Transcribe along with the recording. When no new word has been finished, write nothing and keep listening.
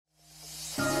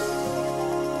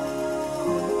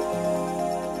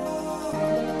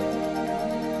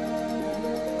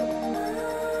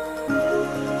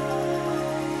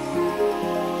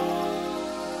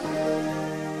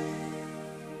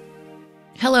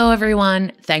Hello,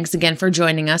 everyone. Thanks again for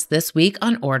joining us this week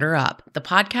on Order Up, the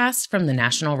podcast from the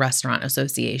National Restaurant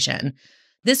Association.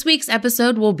 This week's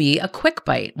episode will be a quick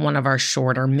bite, one of our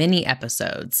shorter mini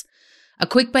episodes. A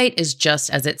quick bite is just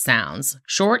as it sounds,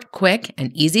 short, quick,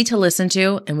 and easy to listen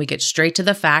to, and we get straight to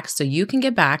the facts so you can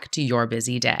get back to your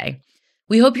busy day.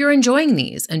 We hope you're enjoying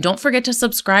these, and don't forget to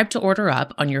subscribe to Order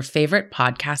Up on your favorite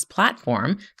podcast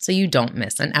platform so you don't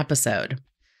miss an episode.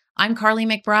 I'm Carly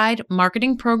McBride,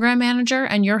 Marketing Program Manager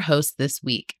and your host this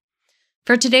week.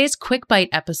 For today's Quick Bite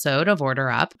episode of Order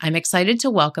Up, I'm excited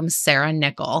to welcome Sarah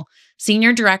Nickel,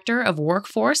 Senior Director of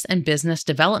Workforce and Business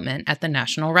Development at the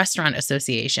National Restaurant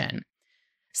Association.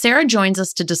 Sarah joins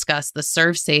us to discuss the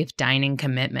Serve Safe Dining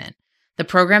Commitment, the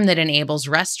program that enables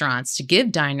restaurants to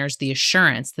give diners the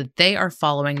assurance that they are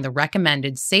following the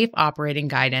recommended safe operating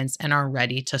guidance and are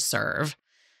ready to serve.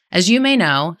 As you may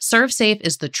know, Serve Safe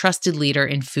is the trusted leader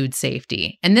in food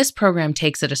safety, and this program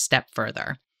takes it a step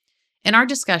further. In our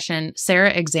discussion,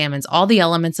 Sarah examines all the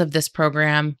elements of this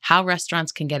program, how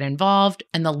restaurants can get involved,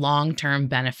 and the long-term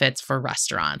benefits for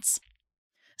restaurants.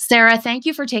 Sarah, thank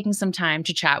you for taking some time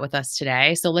to chat with us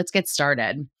today, so let's get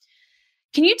started.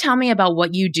 Can you tell me about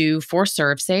what you do for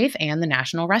Serve Safe and the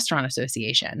National Restaurant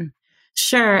Association?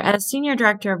 Sure. As Senior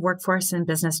Director of Workforce and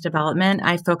Business Development,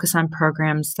 I focus on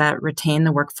programs that retain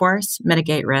the workforce,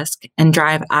 mitigate risk, and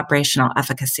drive operational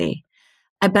efficacy.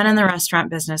 I've been in the restaurant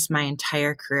business my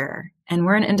entire career, and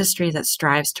we're an industry that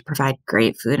strives to provide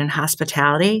great food and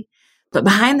hospitality. But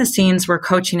behind the scenes, we're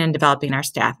coaching and developing our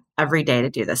staff every day to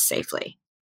do this safely.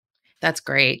 That's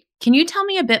great. Can you tell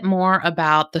me a bit more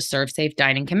about the Serve Safe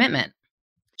Dining Commitment?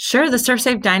 Sure, the Serve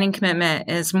Safe Dining Commitment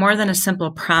is more than a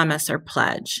simple promise or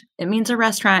pledge. It means a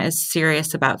restaurant is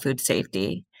serious about food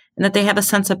safety and that they have a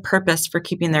sense of purpose for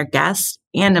keeping their guests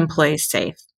and employees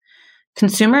safe.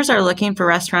 Consumers are looking for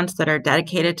restaurants that are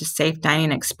dedicated to safe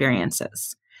dining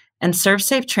experiences. And Serve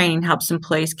Safe training helps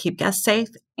employees keep guests safe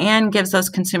and gives those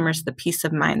consumers the peace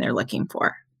of mind they're looking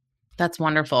for. That's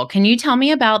wonderful. Can you tell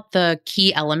me about the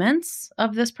key elements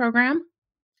of this program?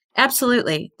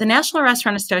 Absolutely. The National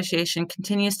Restaurant Association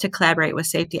continues to collaborate with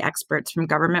safety experts from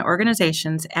government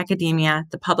organizations, academia,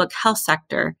 the public health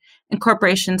sector, and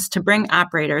corporations to bring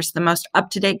operators the most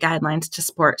up-to-date guidelines to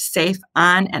support safe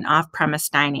on- and off-premise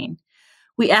dining.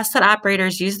 We ask that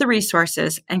operators use the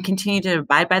resources and continue to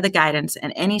abide by the guidance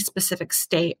in any specific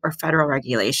state or federal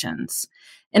regulations.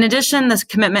 In addition, this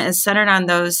commitment is centered on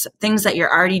those things that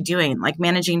you're already doing, like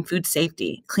managing food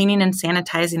safety, cleaning and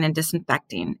sanitizing and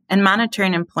disinfecting, and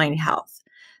monitoring employee health.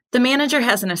 The manager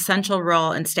has an essential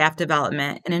role in staff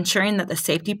development and ensuring that the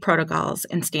safety protocols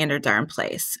and standards are in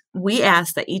place. We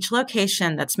ask that each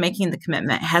location that's making the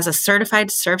commitment has a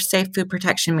certified Serve Safe food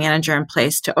protection manager in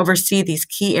place to oversee these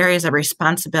key areas of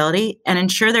responsibility and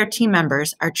ensure their team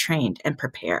members are trained and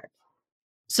prepared.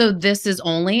 So this is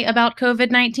only about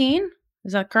COVID-19?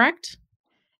 Is that correct?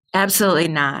 Absolutely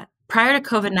not. Prior to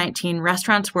COVID-19,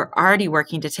 restaurants were already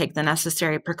working to take the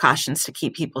necessary precautions to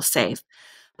keep people safe.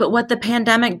 But what the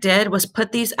pandemic did was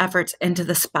put these efforts into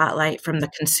the spotlight from the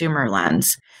consumer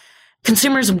lens.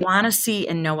 Consumers want to see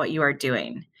and know what you are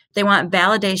doing. They want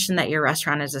validation that your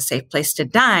restaurant is a safe place to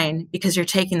dine because you're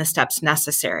taking the steps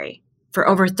necessary. For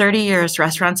over 30 years,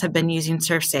 restaurants have been using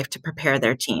Serve Safe to prepare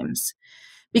their teams.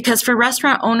 Because for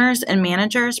restaurant owners and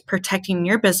managers, protecting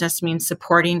your business means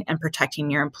supporting and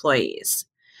protecting your employees.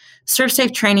 Serve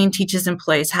Safe training teaches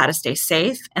employees how to stay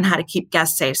safe and how to keep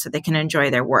guests safe so they can enjoy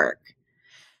their work.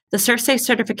 The Serve Safe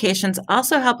certifications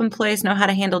also help employees know how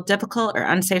to handle difficult or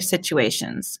unsafe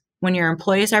situations. When your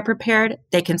employees are prepared,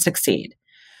 they can succeed.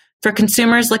 For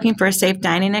consumers looking for a safe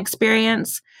dining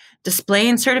experience,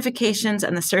 displaying certifications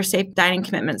and the Serve Safe Dining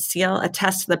Commitment seal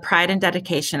attest to the pride and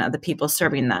dedication of the people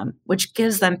serving them, which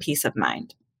gives them peace of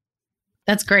mind.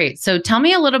 That's great. So tell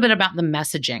me a little bit about the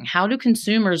messaging. How do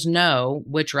consumers know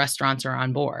which restaurants are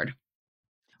on board?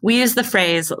 We use the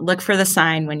phrase, look for the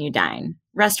sign when you dine.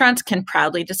 Restaurants can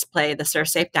proudly display the Serve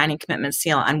Safe Dining Commitment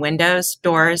seal on windows,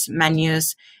 doors,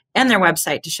 menus, and their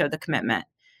website to show the commitment.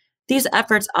 These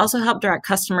efforts also help direct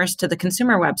customers to the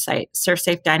consumer website,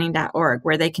 servesafedining.org,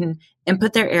 where they can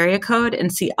input their area code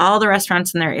and see all the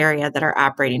restaurants in their area that are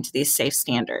operating to these safe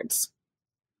standards.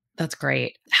 That's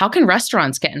great. How can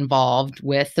restaurants get involved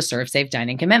with the Serve Safe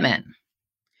Dining Commitment?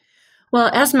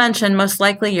 Well, as mentioned, most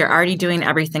likely you're already doing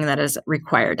everything that is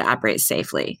required to operate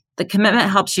safely. The commitment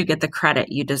helps you get the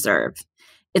credit you deserve.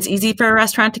 It's easy for a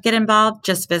restaurant to get involved.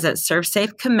 Just visit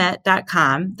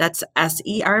servesafecommit.com. That's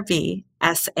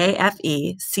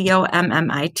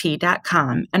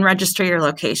ServeSafeCommit.com and register your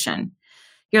location.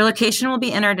 Your location will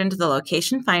be entered into the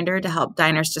Location Finder to help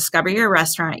diners discover your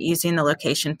restaurant using the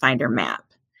Location Finder map.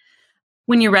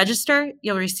 When you register,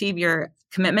 you'll receive your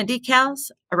commitment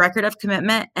decals, a record of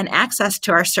commitment, and access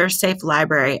to our ServSafe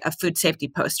library of food safety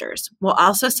posters. We'll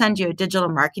also send you a digital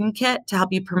marketing kit to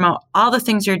help you promote all the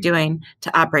things you're doing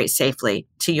to operate safely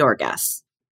to your guests.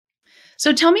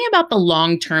 So tell me about the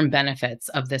long-term benefits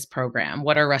of this program.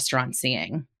 What are restaurants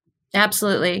seeing?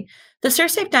 Absolutely. The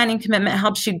ServSafe Dining Commitment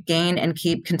helps you gain and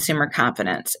keep consumer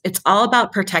confidence. It's all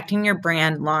about protecting your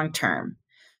brand long-term.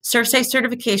 ServSafe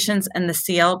certifications and the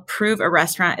seal prove a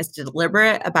restaurant is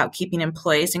deliberate about keeping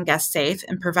employees and guests safe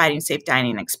and providing safe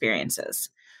dining experiences.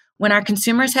 When our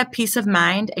consumers have peace of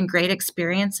mind and great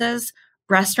experiences,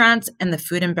 restaurants and the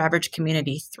food and beverage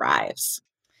community thrives.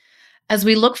 As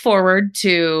we look forward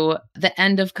to the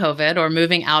end of COVID or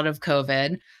moving out of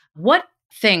COVID, what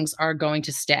things are going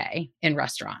to stay in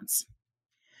restaurants?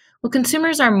 Well,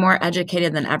 consumers are more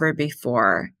educated than ever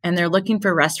before, and they're looking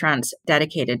for restaurants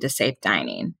dedicated to safe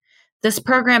dining. This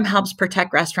program helps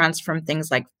protect restaurants from things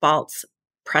like false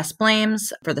press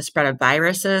blames for the spread of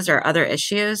viruses or other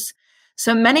issues.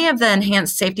 So many of the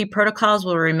enhanced safety protocols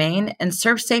will remain, and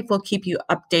ServSafe will keep you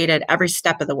updated every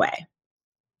step of the way.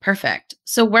 Perfect.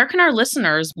 So where can our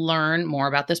listeners learn more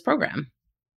about this program?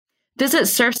 Visit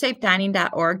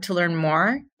servsafedining.org to learn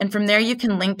more, and from there you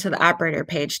can link to the operator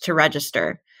page to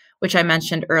register, which I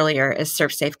mentioned earlier is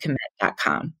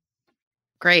servsafecommit.com.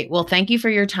 Great. Well, thank you for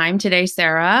your time today,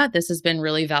 Sarah. This has been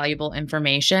really valuable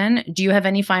information. Do you have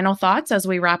any final thoughts as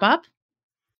we wrap up?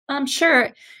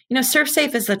 Sure.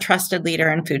 ServSafe is the trusted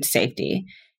leader in food safety,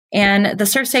 and the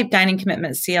ServSafe Dining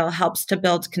Commitment Seal helps to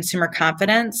build consumer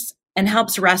confidence and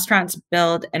helps restaurants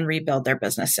build and rebuild their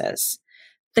businesses.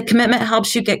 The commitment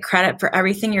helps you get credit for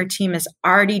everything your team is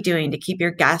already doing to keep your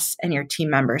guests and your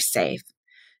team members safe.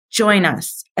 Join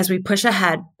us as we push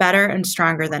ahead better and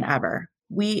stronger than ever.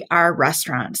 We are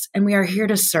restaurants and we are here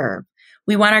to serve.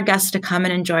 We want our guests to come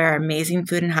and enjoy our amazing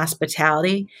food and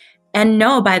hospitality and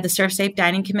know by the ServSafe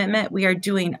Dining Commitment, we are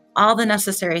doing all the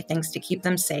necessary things to keep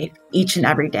them safe each and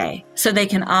every day so they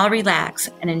can all relax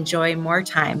and enjoy more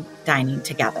time dining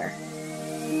together.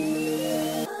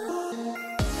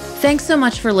 Thanks so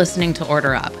much for listening to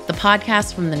Order Up, the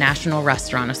podcast from the National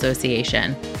Restaurant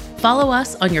Association. Follow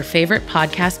us on your favorite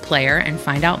podcast player and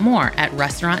find out more at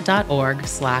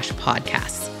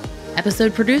restaurant.org/podcasts.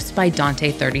 Episode produced by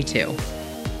Dante32.